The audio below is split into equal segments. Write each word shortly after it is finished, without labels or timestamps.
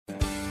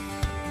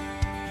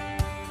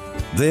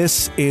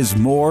This is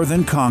More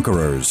Than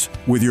Conquerors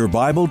with your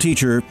Bible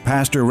teacher,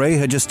 Pastor Ray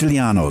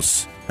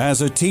Hagestilianos.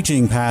 As a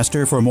teaching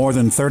pastor for more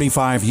than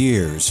 35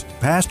 years,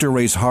 Pastor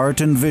Ray's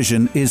heart and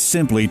vision is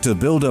simply to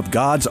build up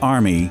God's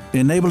army,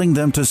 enabling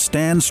them to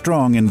stand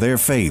strong in their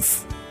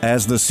faith.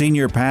 As the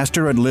senior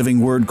pastor at Living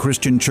Word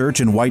Christian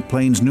Church in White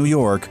Plains, New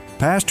York,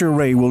 Pastor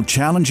Ray will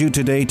challenge you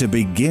today to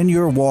begin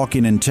your walk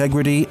in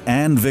integrity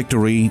and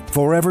victory,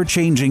 forever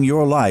changing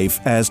your life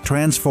as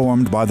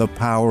transformed by the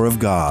power of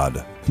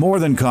God. More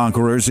Than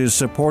Conquerors is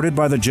supported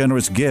by the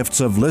generous gifts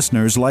of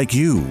listeners like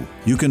you.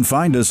 You can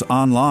find us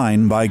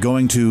online by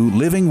going to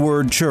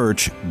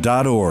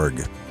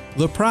livingwordchurch.org.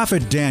 The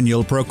prophet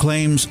Daniel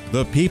proclaims,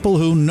 "The people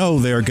who know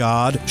their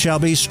God shall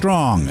be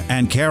strong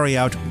and carry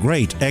out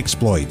great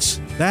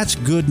exploits." That's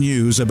good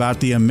news about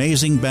the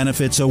amazing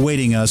benefits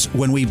awaiting us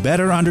when we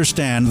better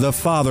understand the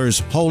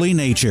Father's holy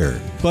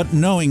nature. But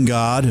knowing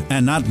God,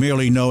 and not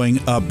merely knowing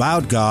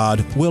about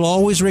God, will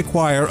always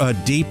require a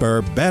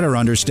deeper, better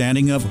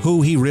understanding of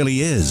who He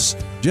really is.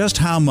 Just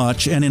how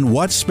much and in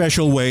what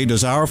special way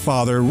does our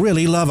Father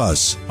really love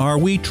us? Are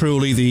we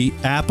truly the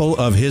apple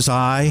of His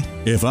eye?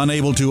 If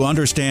unable to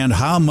understand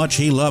how much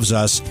He loves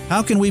us,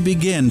 how can we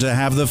begin to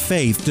have the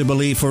faith to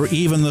believe for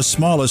even the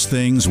smallest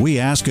things we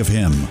ask of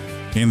Him?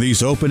 In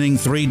these opening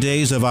 3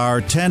 days of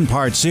our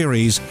 10-part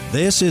series,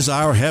 This is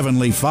Our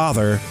Heavenly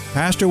Father,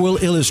 Pastor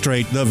will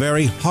illustrate the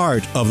very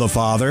heart of the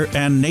Father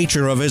and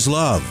nature of His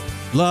love.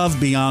 Love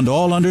beyond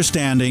all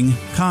understanding,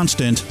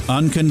 constant,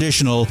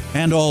 unconditional,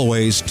 and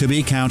always to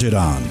be counted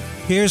on.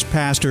 Here's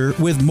Pastor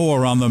with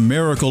more on the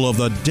miracle of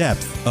the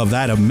depth of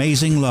that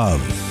amazing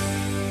love.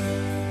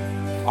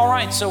 All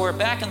right, so we're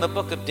back in the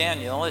book of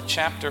Daniel at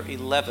chapter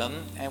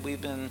 11, and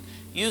we've been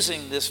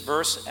using this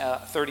verse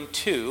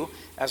 32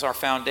 as our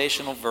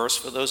foundational verse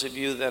for those of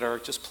you that are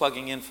just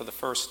plugging in for the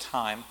first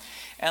time.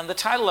 And the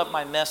title of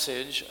my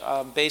message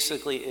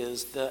basically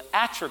is The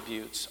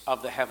Attributes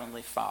of the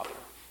Heavenly Father.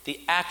 The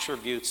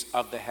attributes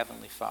of the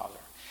Heavenly Father.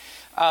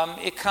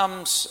 It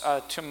comes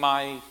to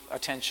my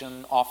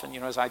attention often,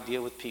 as I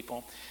deal with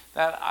people,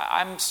 that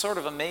I'm sort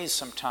of amazed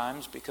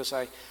sometimes because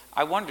I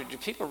wonder, do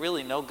people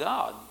really know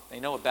God? They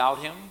know about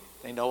Him,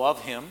 they know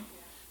of Him,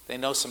 they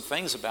know some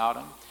things about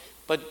Him,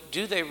 but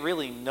do they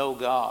really know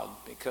God?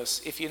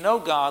 Because if you know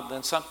God,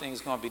 then something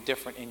is going to be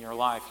different in your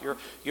life.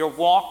 Your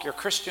walk, your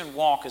Christian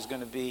walk is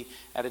going to be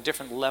at a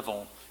different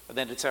level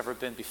than it's ever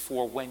been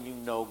before when you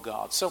know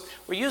God. So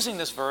we're using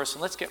this verse,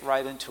 and let's get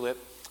right into it.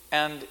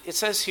 And it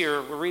says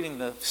here, we're reading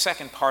the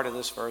second part of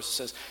this verse. It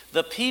says,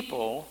 "The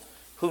people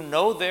who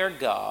know their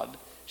God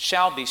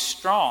shall be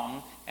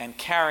strong and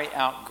carry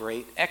out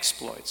great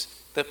exploits."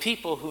 The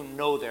people who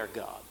know their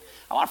God.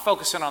 I want to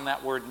focus in on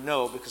that word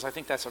know because I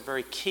think that's a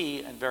very key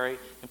and very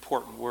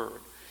important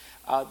word.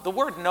 The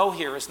word know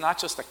here is not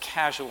just a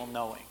casual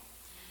knowing.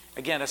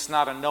 Again, it's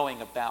not a knowing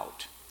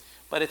about,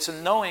 but it's a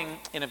knowing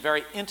in a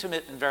very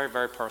intimate and very,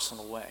 very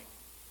personal way.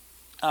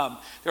 There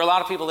are a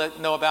lot of people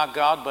that know about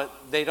God, but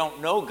they don't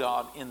know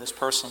God in this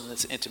personal,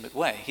 this intimate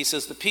way. He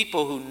says, the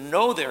people who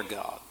know their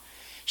God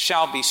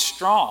shall be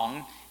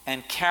strong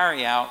and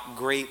carry out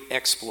great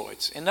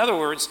exploits. In other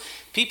words,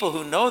 people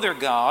who know their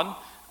God,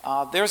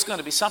 there's going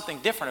to be something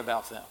different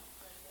about them.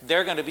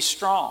 They're going to be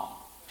strong.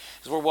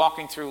 As we're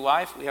walking through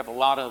life, we have a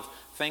lot of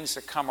things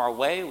that come our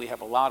way. We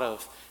have a lot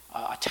of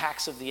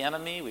attacks of the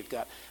enemy. We've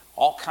got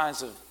all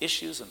kinds of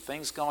issues and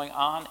things going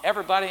on.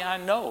 Everybody I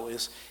know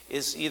is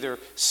either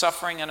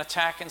suffering an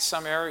attack in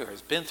some area or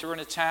has been through an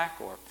attack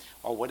or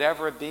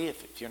whatever it be,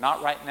 if you're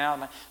not right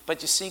now.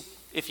 But you see,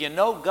 if you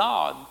know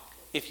God,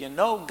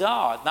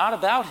 not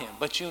about Him,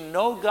 but you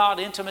know God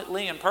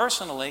intimately and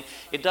personally,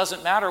 it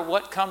doesn't matter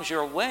what comes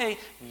your way,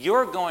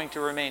 you're going to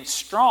remain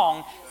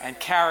strong and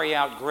carry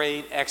out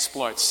great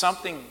exploits.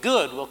 Something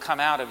good will come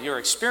out of your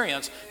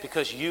experience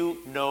because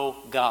you know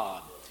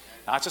God.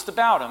 Not just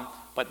about Him,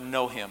 but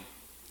know Him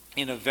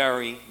in a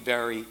very,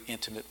 very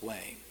intimate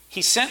way.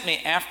 He sent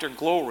me after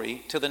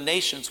glory to the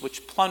nations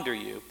which plunder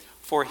you,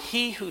 for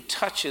he who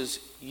touches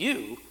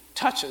you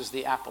touches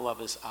the apple of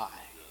His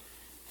eye.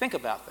 Think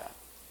about that.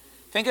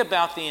 Think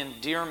about the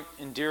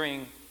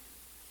endearing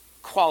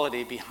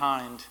quality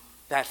behind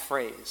that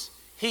phrase.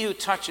 He who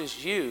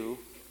touches you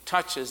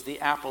touches the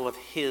apple of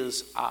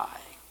His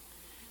eye.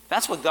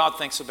 That's what God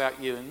thinks about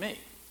you and me.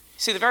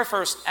 See, the very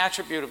first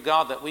attribute of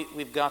God that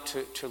we've got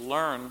to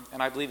learn,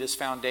 and I believe is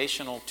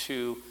foundational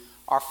to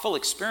our full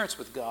experience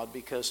with God,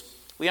 because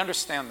we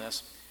understand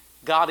this.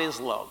 God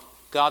is love.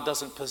 God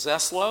doesn't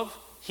possess love.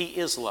 He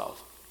is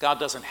love. God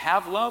doesn't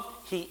have love.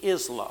 He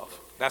is love.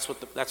 That's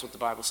what the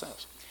Bible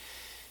says.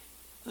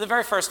 The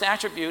very first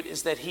attribute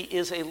is that He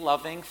is a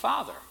loving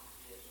Father.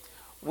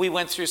 We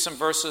went through some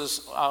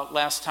verses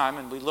last time,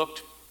 and we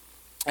looked,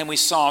 and we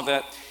saw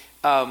that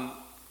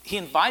He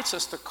invites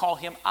us to call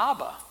Him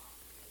Abba,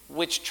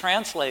 which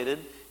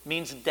translated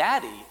means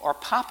daddy or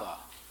papa.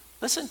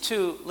 Listen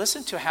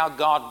to how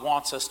God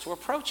wants us to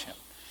approach Him.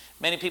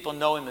 Many people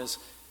know Him as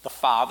the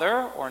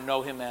Father or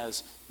know Him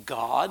as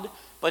God,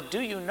 but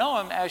do you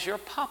know Him as your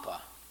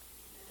papa?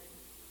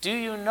 Do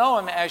you know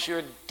Him as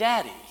your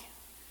daddy?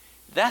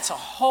 That's a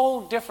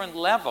whole different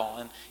level.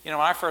 And, when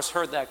I first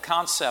heard that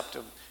concept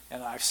of,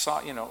 and I saw,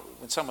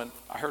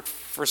 I heard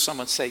first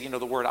someone say,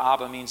 the word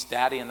Abba means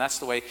daddy, and that's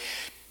the way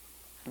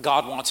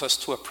God wants us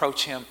to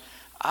approach him.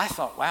 I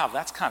thought, wow,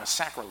 that's kind of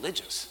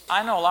sacrilegious.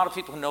 I know a lot of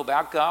people who know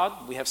about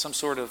God. We have some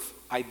sort of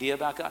idea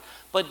about God.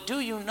 But do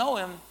you know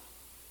him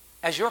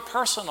as your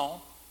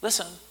personal,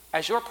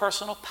 as your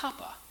personal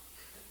papa?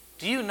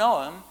 Do you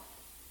know him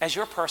as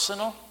your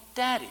personal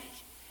daddy?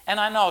 And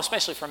I know,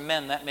 especially for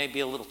men, that may be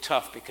a little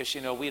tough because,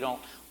 we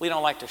don't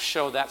like to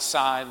show that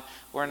side.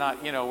 We're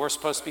not, we're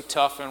supposed to be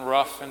tough and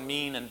rough and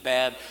mean and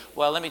bad.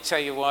 Well, let me tell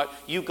you what,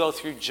 you go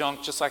through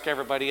junk just like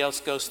everybody else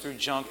goes through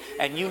junk,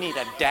 and you need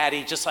a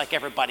daddy just like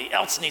everybody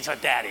else needs a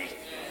daddy.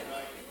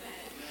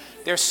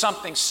 There's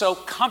something so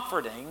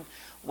comforting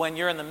when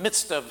you're in the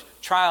midst of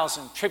trials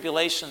and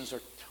tribulations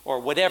or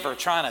whatever,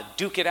 trying to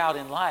duke it out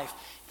in life.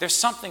 There's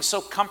something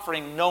so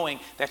comforting knowing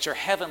that your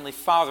Heavenly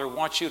Father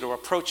wants you to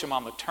approach him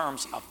on the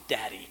terms of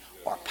daddy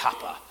or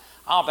papa.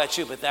 I'll bet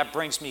you, but that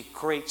brings me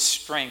great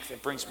strength.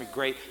 It brings me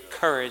great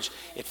courage.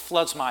 It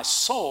floods my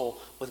soul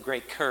with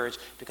great courage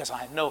because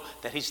I know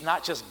that he's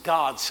not just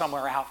God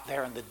somewhere out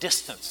there in the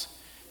distance,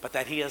 but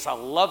that he is a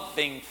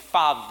loving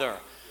Father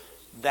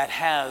that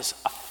has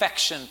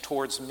affection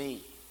towards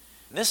me.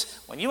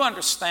 When you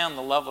understand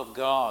the love of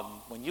God,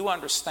 when you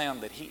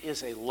understand that he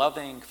is a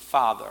loving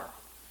Father,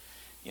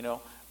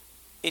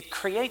 it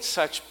creates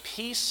such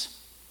peace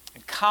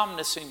and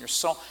calmness in your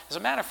soul. As a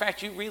matter of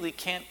fact, you really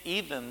can't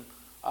even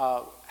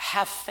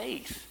have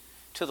faith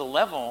to the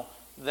level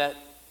that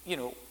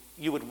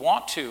you would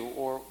want to,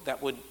 or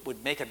that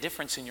would make a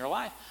difference in your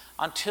life,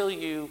 until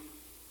you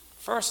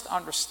first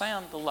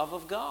understand the love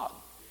of God.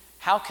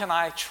 How can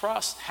I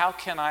trust? How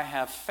can I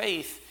have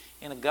faith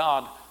in a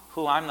God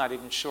who I'm not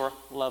even sure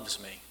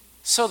loves me?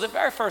 So the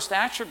very first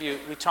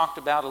attribute we talked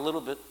about a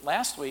little bit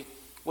last week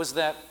was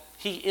that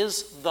he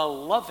is the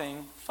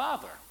loving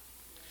Father.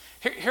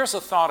 Here's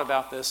a thought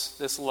about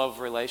this love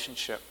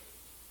relationship.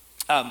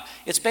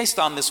 It's based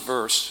on this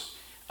verse.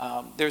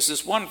 There's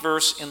this one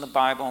verse in the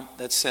Bible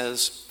that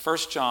says, 1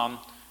 John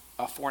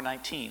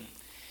 4:19.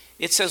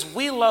 It says,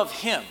 we love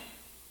him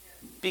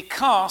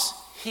because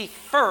he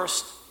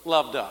first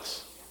loved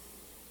us.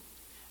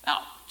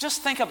 Now,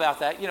 just think about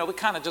that. We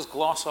kind of just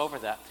gloss over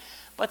that.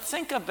 But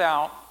think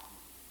about,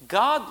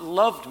 God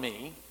loved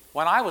me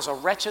when I was a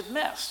wretched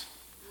mess.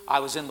 I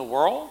was in the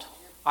world.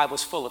 I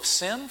was full of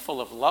sin,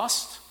 full of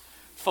lust,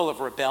 full of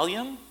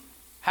rebellion.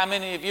 How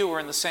many of you were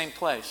in the same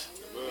place?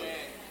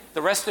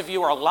 The rest of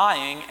you are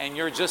lying, and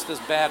you're just as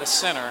bad a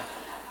sinner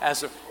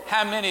as...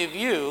 How many of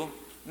you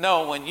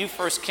know when you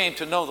first came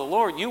to know the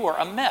Lord, you were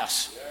a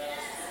mess?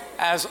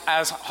 As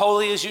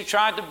holy as you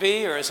tried to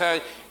be, or as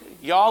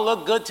y'all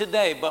look good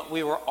today, but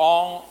we were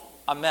all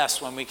a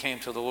mess when we came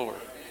to the Lord.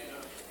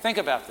 Think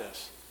about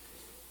this.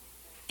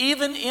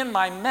 Even in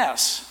my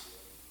mess,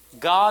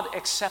 God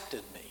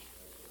accepted me.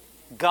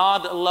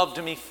 God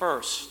loved me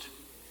first.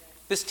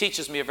 This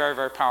teaches me a very,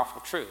 very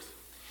powerful truth.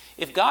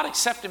 If God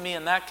accepted me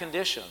in that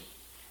condition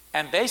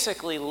and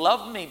basically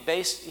loved me,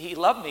 he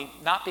loved me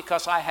not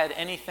because I had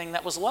anything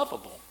that was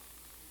lovable.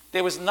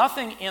 There was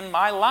nothing in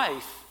my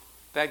life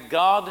that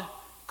God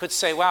could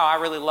say, wow,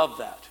 I really love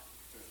that,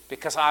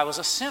 because I was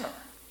a sinner.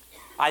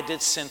 I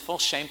did sinful,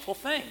 shameful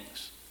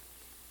things.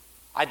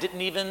 I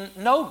didn't even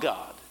know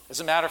God. As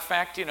a matter of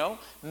fact,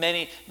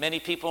 many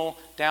people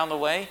down the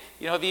way,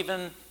 have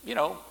even,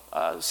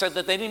 said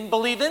that they didn't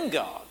believe in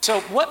God. So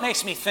what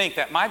makes me think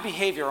that my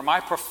behavior or my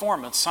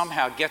performance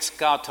somehow gets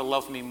God to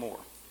love me more?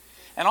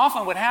 And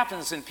often what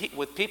happens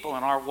with people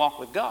in our walk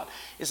with God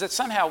is that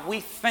somehow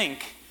we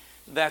think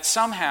that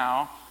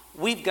somehow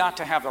we've got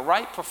to have the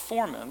right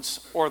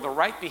performance or the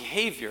right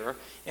behavior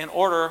in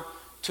order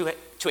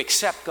to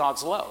accept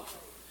God's love.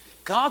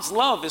 God's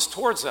love is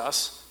towards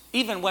us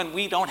even when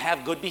we don't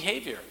have good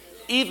behavior.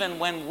 Even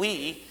when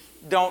we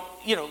don't,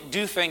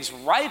 do things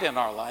right in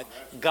our life,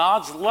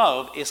 God's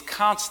love is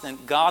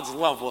constant. God's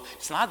love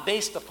it's not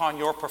based upon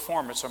your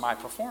performance or my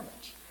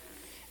performance.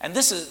 And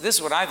this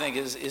is what I think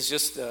is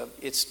just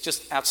it's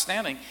just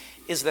outstanding,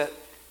 is that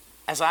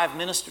as I've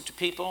ministered to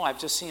people, I've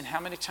just seen how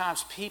many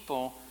times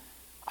people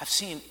I've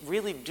seen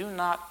really do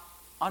not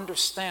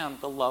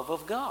understand the love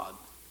of God.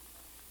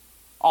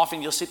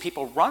 Often you'll see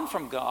people run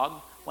from God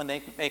when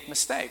they make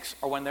mistakes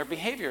or when their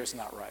behavior is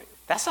not right.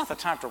 That's not the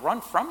time to run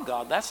from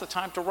God. That's the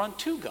time to run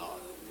to God.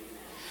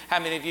 How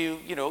many of you,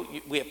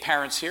 we have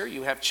parents here,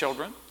 you have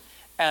children,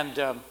 and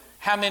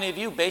how many of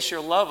you base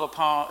your love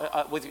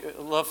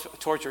love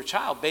towards your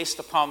child based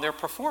upon their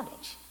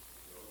performance?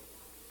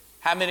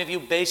 How many of you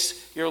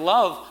base your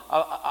love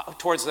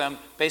towards them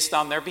based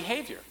on their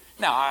behavior?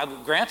 Now,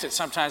 granted,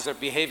 sometimes their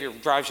behavior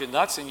drives you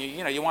nuts and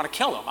you want to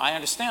kill them. I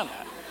understand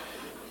that.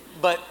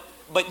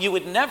 But you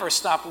would never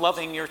stop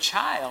loving your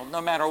child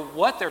no matter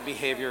what their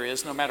behavior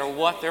is, no matter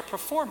what their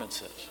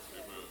performance is.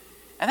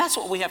 And that's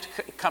what we have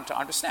to come to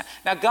understand.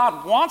 Now,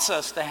 God wants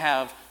us to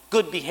have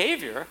good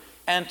behavior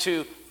and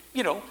to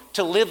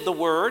live the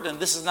word. And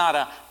this is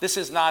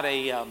not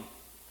a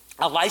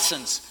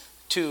license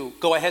to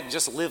go ahead and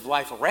just live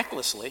life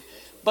recklessly.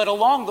 But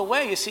along the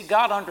way, you see,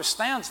 God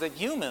understands that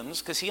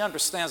humans, because he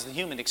understands the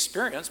human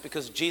experience,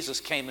 because Jesus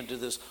came into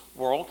this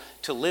world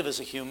to live as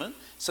a human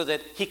so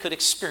that he could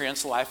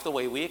experience life the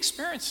way we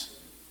experience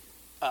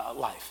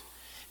life.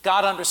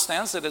 God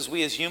understands that as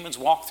we as humans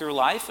walk through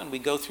life and we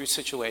go through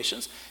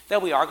situations,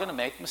 that we are going to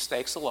make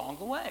mistakes along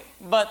the way.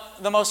 But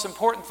the most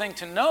important thing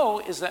to know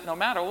is that no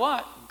matter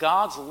what,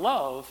 God's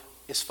love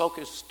is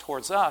focused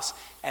towards us,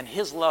 and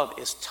his love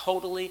is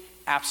totally,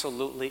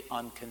 absolutely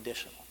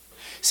unconditional.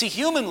 See,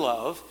 human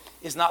love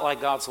is not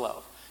like God's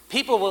love.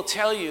 People will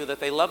tell you that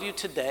they love you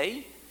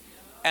today,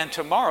 and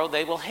tomorrow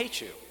they will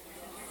hate you.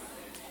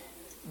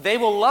 They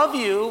will love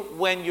you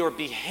when your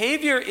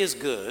behavior is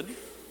good.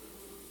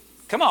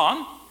 Come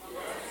on.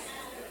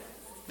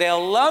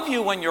 They'll love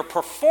you when your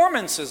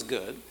performance is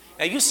good.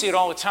 Now, you see it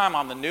all the time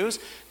on the news.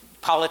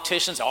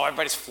 Politicians,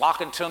 everybody's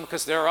flocking to them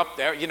because they're up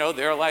there,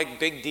 they're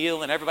like big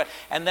deal and everybody.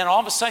 And then all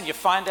of a sudden you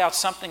find out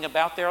something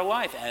about their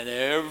life and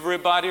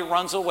everybody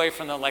runs away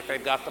from them like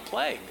they've got the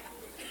plague.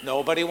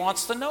 Nobody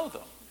wants to know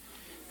them.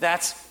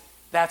 That's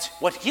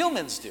what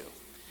humans do.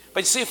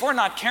 But you see, if we're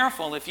not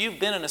careful, if you've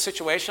been in a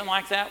situation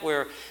like that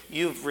where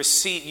you've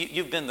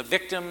been the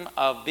victim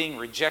of being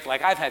rejected,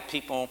 like I've had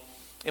people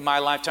in my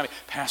life tell me,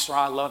 Pastor,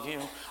 I love you.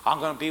 I'm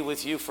going to be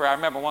with you forever. I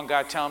remember one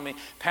guy telling me,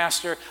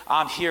 Pastor,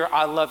 I'm here.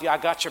 I love you. I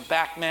got your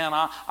back, man.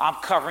 I'm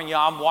covering you.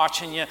 I'm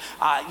watching you.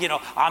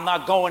 I'm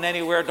not going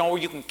anywhere. Don't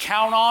worry. You can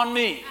count on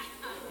me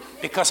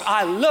because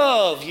I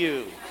love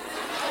you.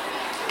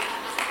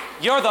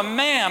 You're the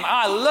man.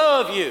 I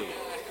love you.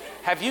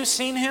 Have you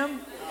seen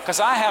him? Because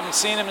I haven't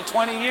seen him in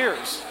 20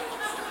 years.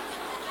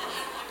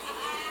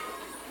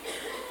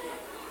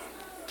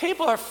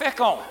 People are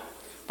fickle.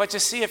 But you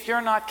see, if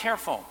you're not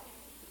careful,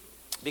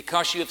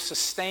 because you have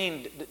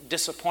sustained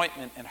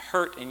disappointment and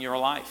hurt in your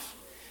life,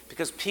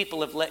 because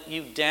people have let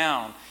you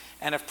down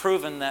and have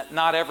proven that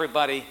not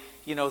everybody,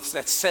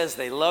 that says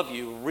they love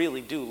you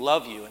really do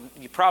love you, and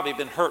you've probably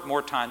been hurt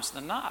more times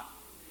than not.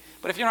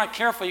 But if you're not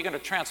careful, you're going to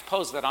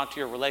transpose that onto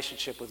your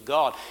relationship with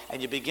God,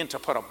 and you begin to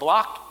put a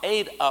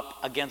blockade up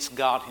against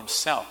God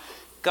himself.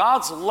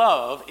 God's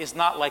love is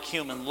not like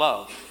human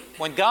love.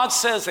 When God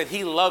says that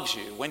he loves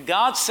you, when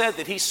God said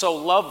that he so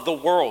loved the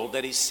world,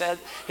 that he sent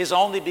his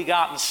only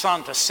begotten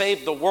son to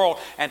save the world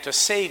and to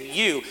save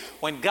you,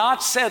 when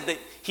God said that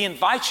he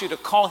invites you to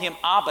call him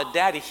Abba,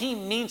 Daddy, he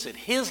means it.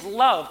 His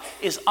love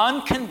is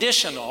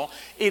unconditional.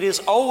 It is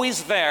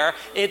always there.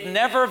 It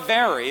never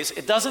varies.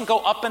 It doesn't go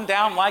up and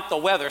down like the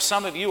weather.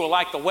 Some of you are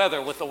like the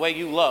weather with the way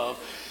you love.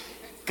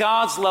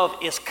 God's love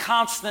is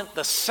constant,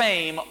 the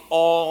same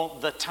all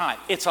the time.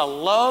 It's a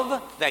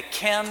love that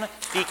can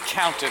be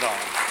counted on.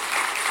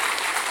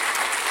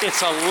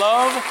 It's a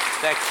love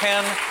that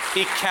can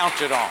be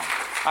counted on.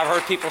 I've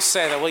heard people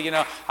say that,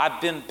 well,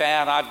 I've been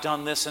bad, I've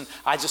done this, and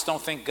I just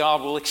don't think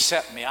God will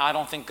accept me. I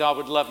don't think God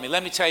would love me.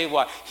 Let me tell you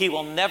what, he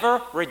will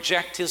never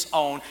reject his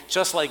own,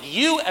 just like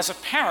you as a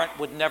parent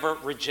would never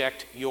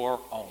reject your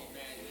own.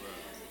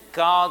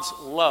 God's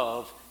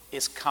love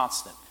is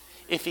constant.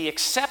 If he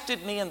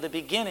accepted me in the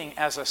beginning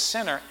as a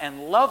sinner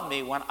and loved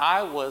me when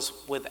I was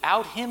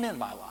without him in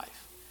my life,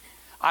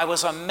 I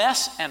was a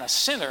mess and a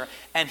sinner,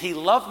 and he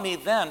loved me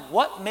then,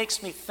 what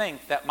makes me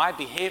think that my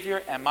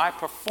behavior and my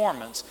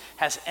performance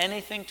has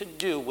anything to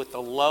do with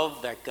the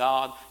love that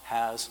God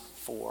has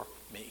for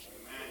me?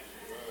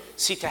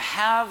 See, to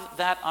have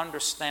that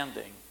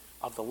understanding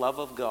of the love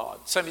of God.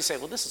 Some of you say,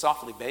 well, this is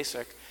awfully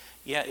basic.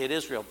 Yeah, it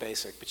is real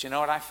basic. But you know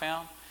what I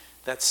found?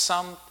 That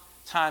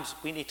sometimes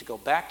we need to go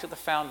back to the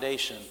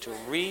foundation to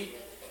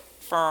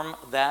reaffirm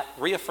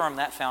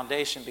that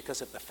foundation,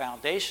 because if the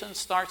foundation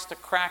starts to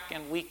crack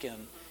and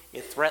weaken,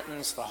 it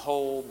threatens the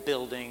whole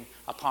building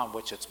upon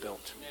which it's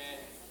built.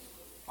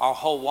 Our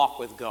whole walk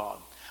with God.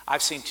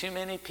 I've seen too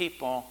many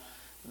people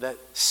that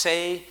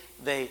say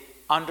they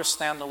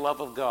understand the love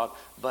of God,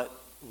 but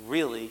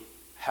really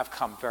have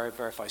come very,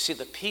 very far. See,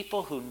 the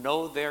people who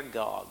know their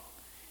God,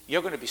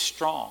 you're going to be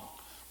strong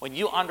when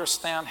you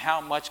understand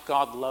how much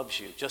God loves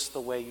you just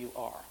the way you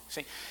are.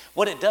 See,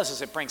 what it does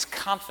is it brings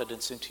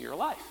confidence into your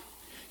life.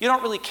 You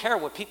don't really care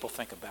what people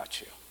think about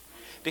you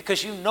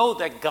because you know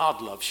that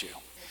God loves you.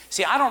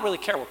 See, I don't really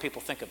care what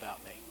people think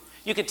about me.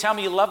 You can tell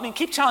me you love me and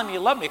keep telling me you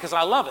love me because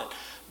I love it.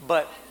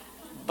 But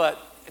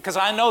because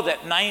I know that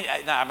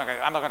I'm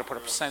not going to put a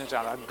percentage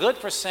on it. A good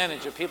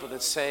percentage of people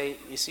that say,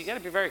 you see, you got to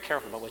be very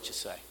careful about what you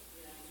say.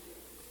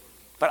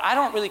 But I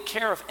don't really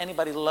care if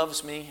anybody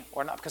loves me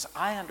or not, because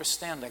I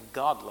understand that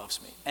God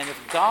loves me. And if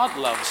God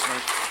loves me,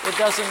 it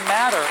doesn't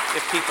matter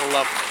if people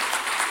love me.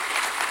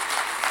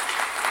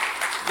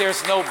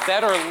 There's no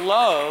better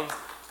love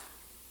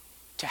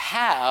to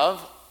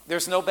have,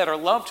 there's no better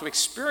love to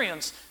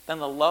experience than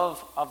the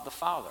love of the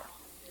Father.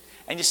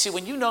 And you see,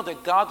 when you know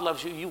that God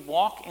loves you, you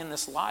walk in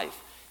this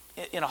life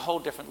in a whole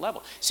different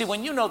level. See,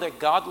 when you know that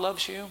God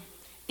loves you,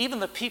 even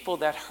the people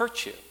that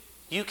hurt you,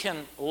 you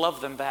can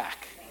love them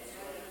back.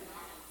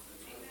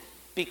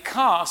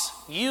 Because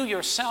you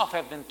yourself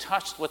have been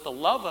touched with the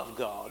love of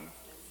God,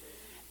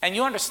 and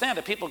you understand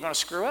that people are going to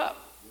screw up.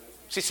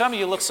 See, some of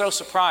you look so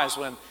surprised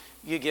when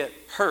you get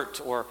hurt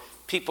or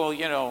people,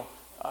 people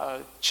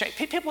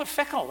are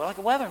fickle. They're like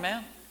the weather,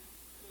 man.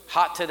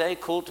 Hot today,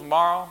 cool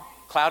tomorrow,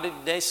 cloudy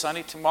today,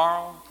 sunny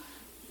tomorrow,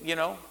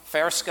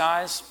 fair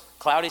skies,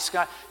 cloudy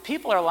sky.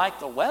 People are like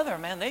the weather,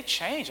 man. They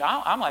change.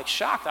 I'm like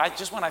shocked.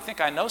 When I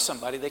think I know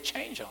somebody, they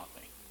change on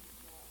me.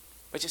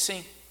 But you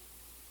see,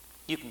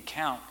 you can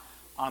count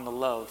on the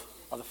love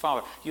of the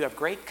Father. You have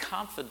great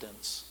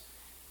confidence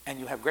and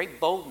you have great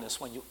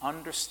boldness when you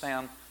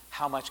understand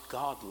how much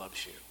God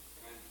loves you.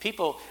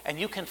 People, and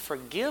you can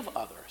forgive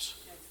others.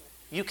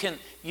 You can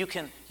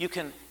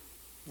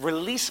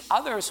release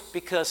others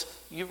because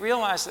you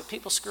realize that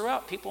people screw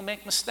up, people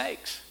make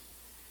mistakes.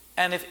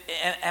 And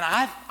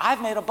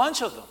I've made a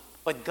bunch of them,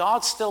 but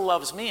God still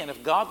loves me. And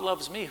if God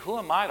loves me, who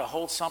am I to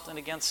hold something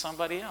against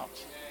somebody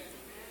else?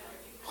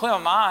 Who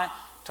am I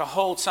to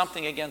hold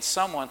something against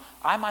someone?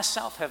 I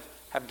myself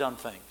have done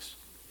things.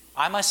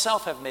 I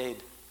myself have made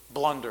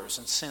blunders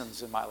and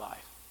sins in my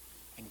life.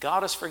 And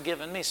God has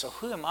forgiven me. So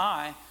who am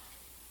I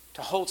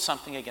to hold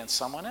something against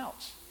someone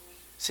else?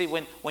 See,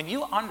 when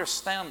you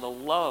understand the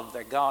love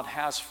that God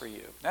has for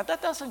you, now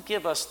that doesn't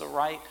give us the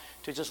right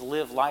to just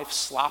live life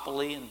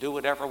sloppily and do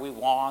whatever we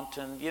want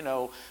and,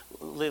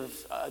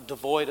 live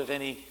devoid of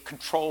any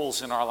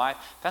controls in our life.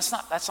 That's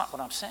not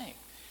what I'm saying.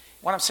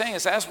 What I'm saying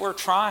is as we're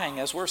trying,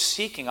 as we're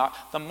seeking,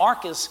 the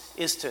mark is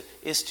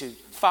to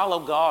follow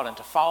God and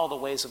to follow the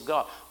ways of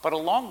God. But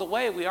along the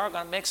way, we are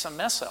going to make some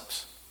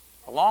mess-ups.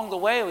 Along the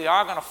way, we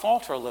are going to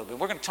falter a little bit.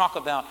 We're going to talk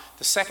about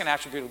the second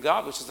attribute of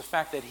God, which is the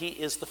fact that He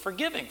is the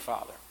forgiving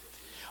Father.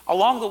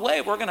 Along the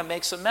way, we're going to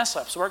make some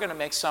mess-ups. We're going to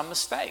make some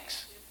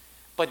mistakes.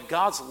 But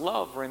God's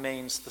love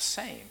remains the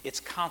same. It's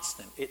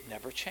constant. It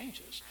never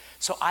changes.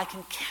 So I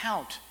can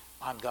count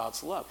on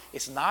God's love.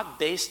 It's not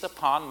based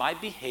upon my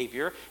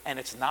behavior, and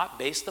it's not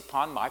based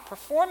upon my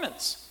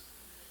performance.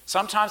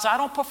 Sometimes I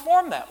don't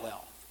perform that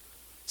well.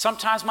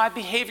 Sometimes my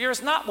behavior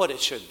is not what it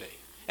should be.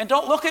 And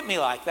don't look at me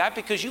like that,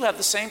 because you have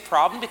the same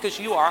problem, because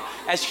you are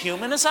as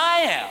human as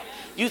I am.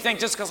 You think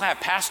just because I have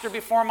pastor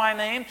before my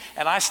name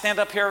and I stand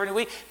up here every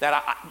week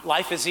that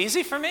life is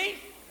easy for me?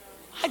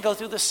 I go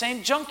through the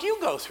same junk you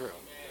go through.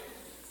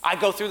 I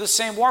go through the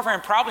same warfare,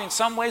 and probably in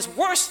some ways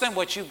worse than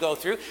what you go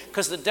through,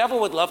 because the devil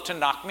would love to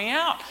knock me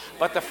out.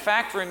 But the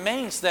fact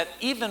remains that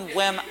even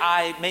when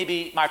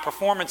maybe my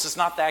performance is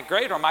not that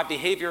great or my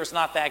behavior is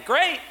not that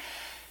great,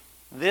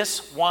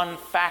 this one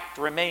fact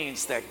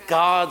remains, that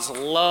God's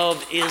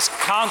love is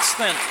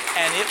constant,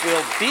 and it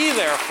will be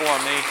there for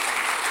me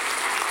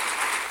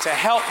to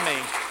help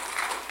me.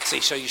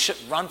 See, so you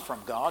shouldn't run from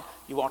God.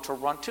 You ought to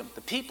run to Him.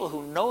 The people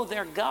who know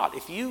their God,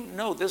 if you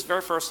know this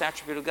very first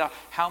attribute of God,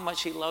 how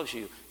much He loves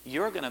you,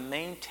 you're going to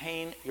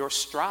maintain your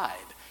stride.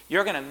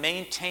 You're going to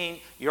maintain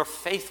your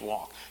faith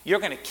walk. You're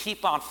going to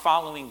keep on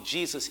following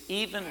Jesus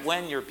even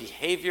when your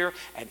behavior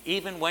and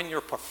even when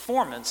your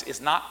performance is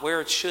not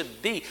where it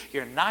should be.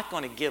 You're not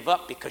going to give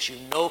up, because you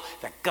know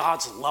that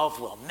God's love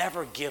will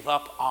never give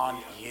up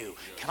on you.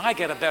 Can I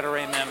get a better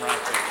amen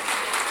right there?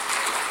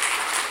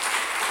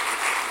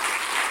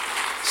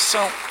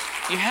 So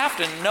you have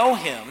to know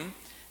Him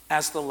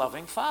as the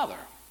loving Father.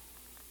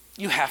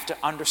 You have to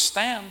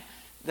understand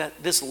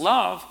that this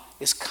love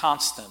is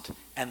constant,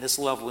 and this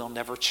love will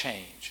never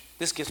change.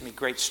 This gives me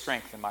great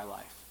strength in my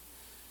life.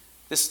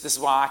 This is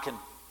why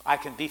I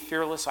can be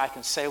fearless. I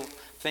can say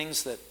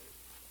things that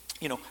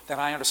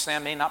I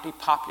understand may not be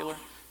popular.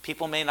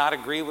 People may not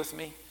agree with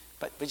me.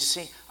 But you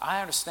see,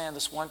 I understand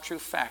this one true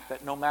fact,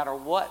 that no matter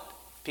what,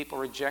 people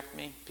reject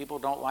me, people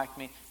don't like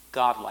me,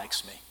 God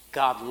likes me.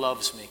 God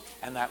loves me,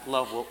 and that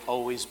love will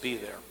always be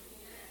there.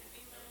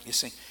 You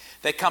see,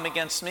 they come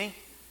against me.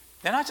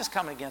 They're not just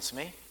coming against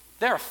me.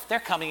 They're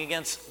coming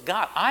against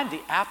God. I'm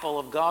the apple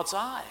of God's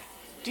eye.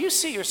 Do you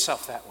see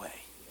yourself that way?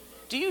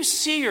 Do you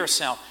see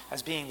yourself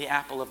as being the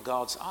apple of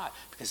God's eye?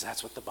 Because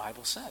that's what the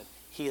Bible said.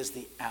 He is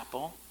the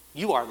apple.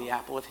 You are the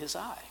apple of His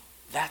eye.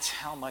 That's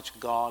how much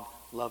God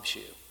loves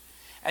you.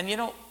 And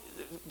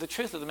the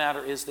truth of the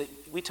matter is that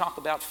we talk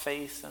about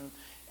faith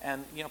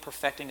and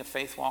perfecting a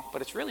faith walk,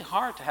 but it's really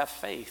hard to have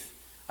faith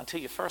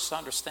until you first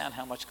understand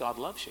how much God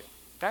loves you.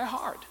 Very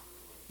hard.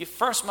 You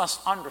first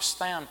must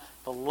understand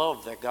the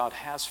love that God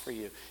has for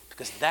you,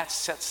 because that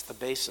sets the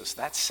basis,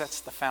 that sets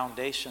the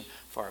foundation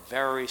for a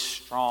very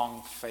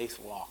strong faith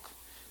walk.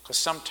 Because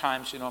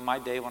sometimes, in my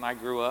day when I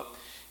grew up,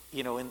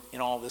 in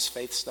all this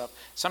faith stuff,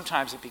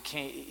 sometimes it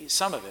became,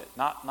 some of it,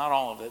 not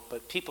all of it,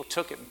 but people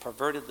took it and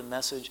perverted the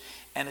message,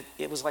 and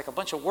it was like a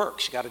bunch of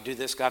works. You got to do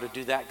this, got to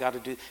do that, got to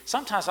do.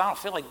 Sometimes I don't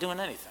feel like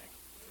doing anything.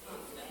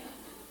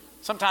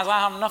 Sometimes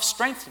I don't have enough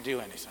strength to do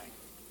anything.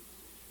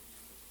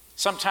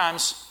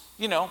 Sometimes,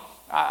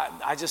 I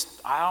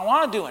don't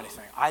want to do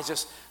anything.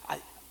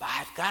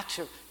 I've got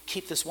to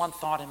keep this one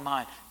thought in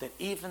mind, that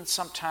even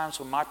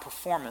sometimes when my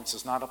performance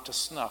is not up to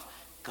snuff,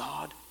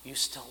 God, you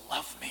still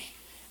love me,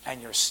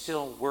 and you're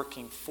still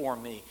working for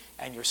me,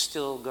 and you're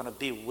still going to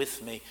be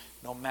with me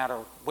no matter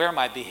where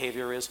my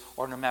behavior is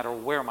or no matter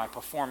where my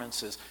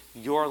performance is.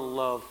 Your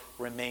love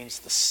remains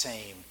the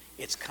same.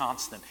 It's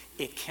constant.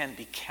 It can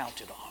be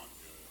counted on.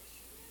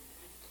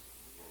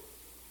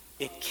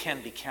 it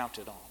can be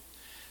counted on.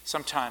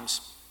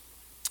 Sometimes,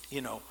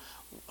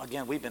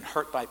 again, we've been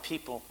hurt by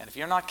people, and if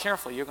you're not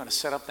careful, you're going to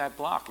set up that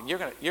block, and you're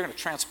going to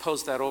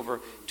transpose that over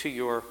to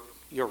your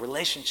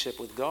relationship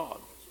with God.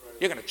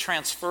 You're going to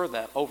transfer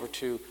that over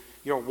to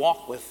your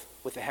walk with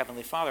the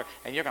Heavenly Father,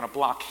 and you're going to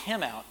block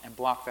Him out and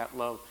block that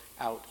love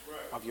out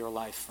of your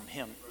life from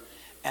Him.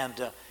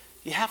 And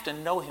you have to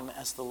know Him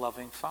as the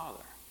loving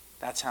Father.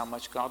 That's how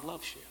much God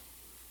loves you.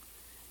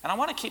 And I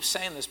want to keep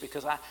saying this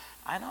because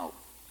I know,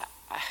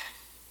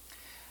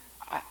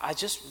 I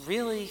just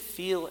really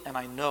feel and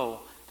I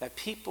know that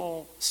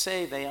people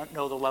say they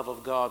know the love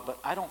of God, but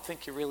I don't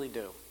think you really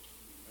do.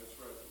 That's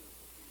right.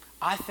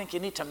 I think you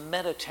need to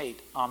meditate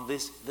on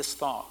this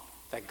thought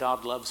that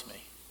God loves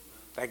me.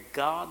 That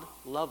God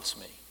loves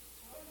me.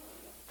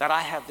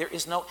 There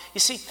is no, you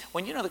see,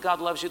 when you know that God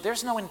loves you,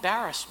 there's no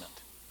embarrassment.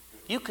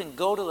 You can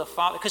go to the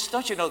Father, because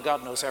don't you know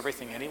God knows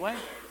everything anyway?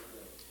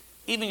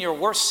 Even your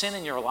worst sin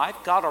in your life,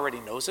 God already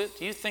knows it.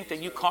 Do you think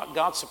that you caught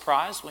God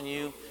surprised when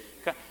you...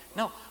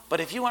 No, but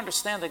if you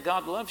understand that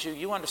God loves you,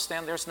 you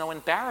understand there's no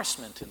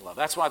embarrassment in love.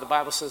 That's why the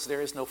Bible says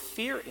there is no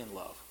fear in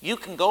love. You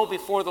can go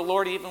before the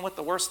Lord even with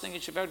the worst thing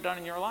that you've ever done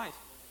in your life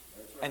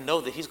and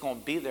know that He's going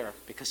to be there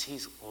because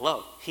He's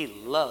love. He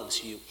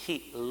loves you.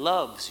 He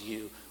loves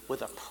you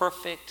with a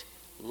perfect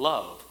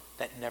love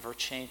that never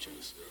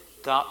changes.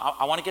 God,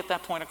 I want to get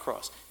that point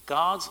across.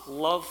 God's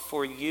love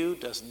for you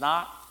does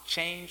not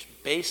change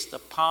based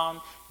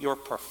upon your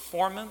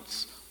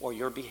performance or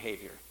your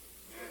behavior.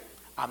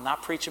 I'm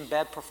not preaching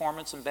bad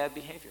performance and bad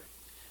behavior.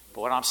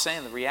 But what I'm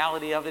saying, the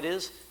reality of it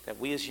is that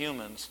we as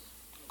humans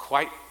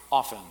quite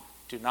often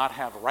do not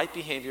have right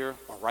behavior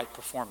or right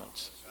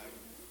performance.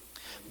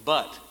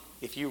 But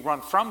if you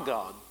run from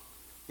God,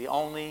 the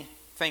only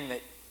thing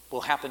that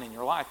will happen in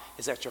your life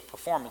is that your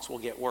performance will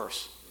get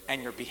worse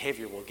and your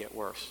behavior will get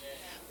worse.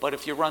 But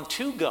if you run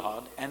to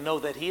God and know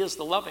that He is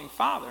the loving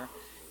Father,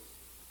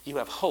 you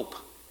have hope.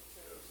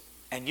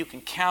 And you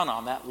can count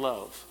on that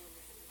love.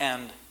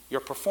 And your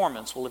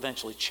performance will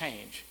eventually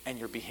change and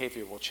your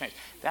behavior will change.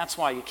 That's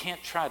why you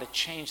can't try to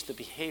change the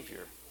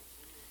behavior.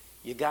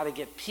 You got to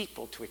get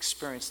people to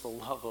experience the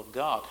love of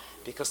God,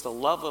 because the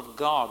love of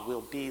God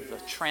will be the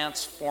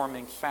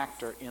transforming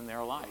factor in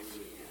their life.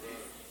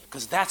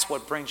 Because that's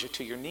what brings you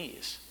to your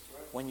knees.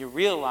 When you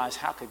realize,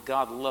 how could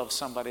God love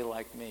somebody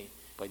like me?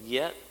 But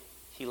yet,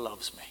 He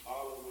loves me.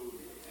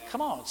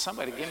 Come on,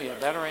 somebody give me a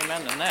better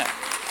amen than that.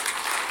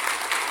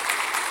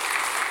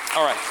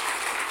 All right.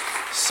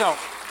 So,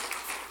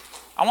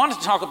 I wanted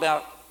to talk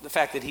about the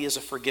fact that He is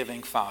a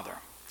forgiving Father.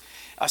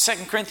 2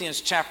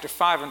 Corinthians chapter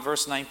 5 and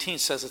verse 19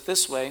 says it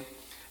this way,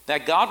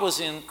 that God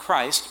was in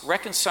Christ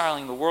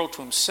reconciling the world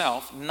to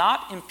Himself,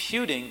 not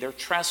imputing their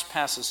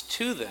trespasses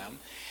to them,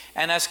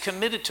 and has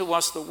committed to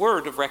us the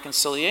word of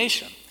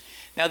reconciliation.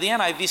 Now the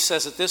NIV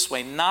says it this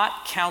way,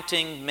 not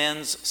counting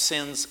men's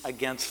sins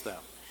against them.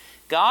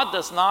 God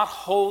does not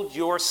hold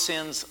your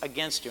sins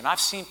against you. And I've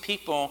seen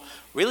people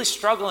really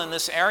struggle in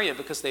this area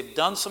because they've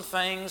done some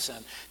things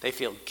and they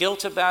feel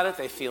guilt about it,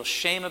 they feel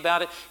shame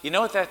about it. You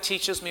know what that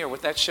teaches me or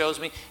what that shows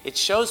me? It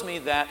shows me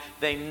that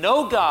they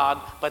know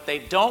God, but they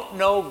don't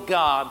know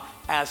God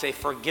as a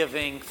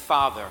forgiving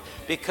Father.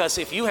 Because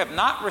if you have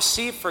not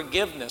received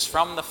forgiveness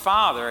from the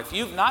Father, if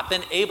you've not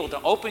been able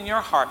to open your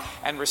heart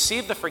and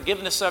receive the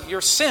forgiveness of your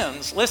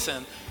sins,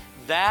 listen,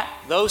 that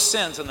those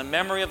sins and the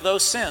memory of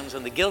those sins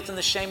and the guilt and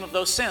the shame of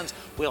those sins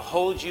will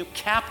hold you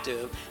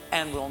captive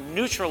and will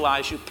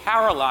neutralize you,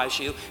 paralyze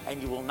you,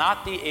 and you will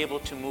not be able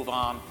to move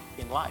on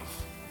in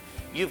life.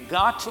 You've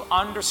got to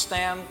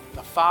understand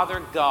the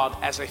Father God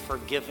as a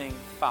forgiving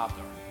Father.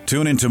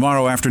 Tune in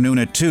tomorrow afternoon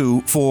at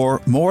 2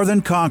 for More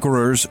Than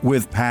Conquerors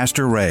with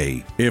Pastor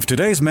Ray. If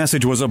today's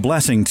message was a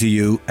blessing to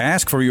you,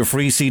 ask for your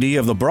free CD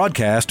of the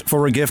broadcast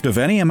for a gift of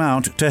any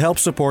amount to help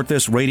support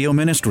this radio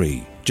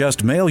ministry.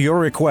 Just mail your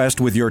request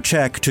with your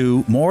check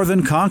to More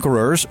Than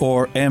Conquerors,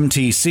 or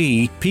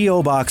MTC,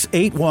 P.O. Box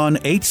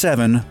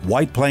 8187,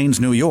 White Plains,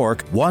 New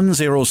York,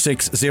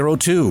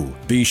 10602.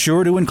 Be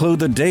sure to include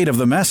the date of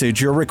the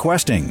message you're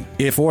requesting.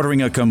 If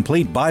ordering a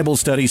complete Bible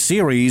study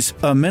series,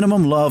 a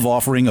minimum love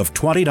offering of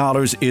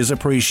 $20 is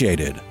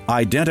appreciated.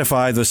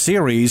 Identify the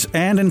series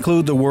and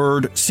include the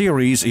word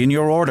series in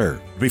your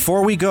order.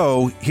 Before we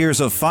go,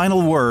 here's a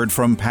final word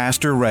from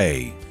Pastor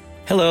Ray.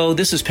 Hello,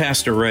 this is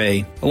Pastor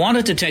Ray. I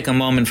wanted to take a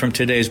moment from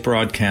today's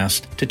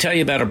broadcast to tell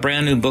you about a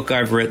brand new book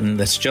I've written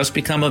that's just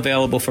become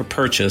available for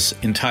purchase,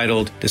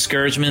 entitled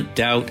Discouragement,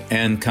 Doubt,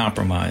 and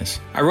Compromise.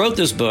 I wrote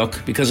this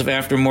book because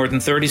after more than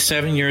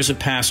 37 years of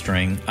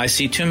pastoring, I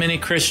see too many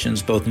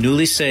Christians, both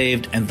newly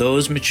saved and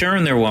those mature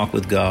in their walk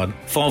with God,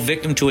 fall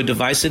victim to a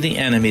device of the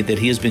enemy that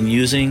he has been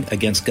using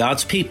against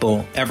God's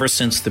people ever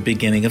since the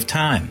beginning of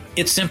time.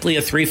 It's simply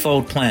a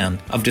threefold plan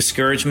of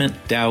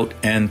discouragement, doubt,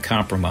 and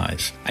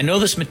compromise. I know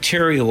this material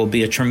material will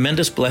be a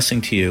tremendous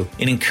blessing to you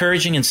in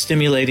encouraging and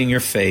stimulating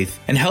your faith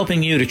and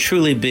helping you to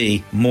truly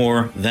be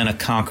more than a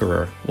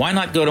conqueror. Why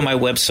not go to my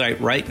website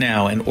right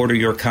now and order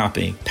your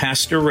copy,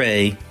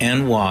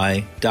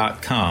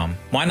 PastorRayNY.com.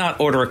 Why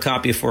not order a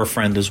copy for a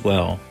friend as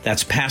well?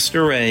 That's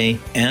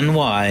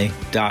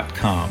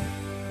PastorRayNY.com.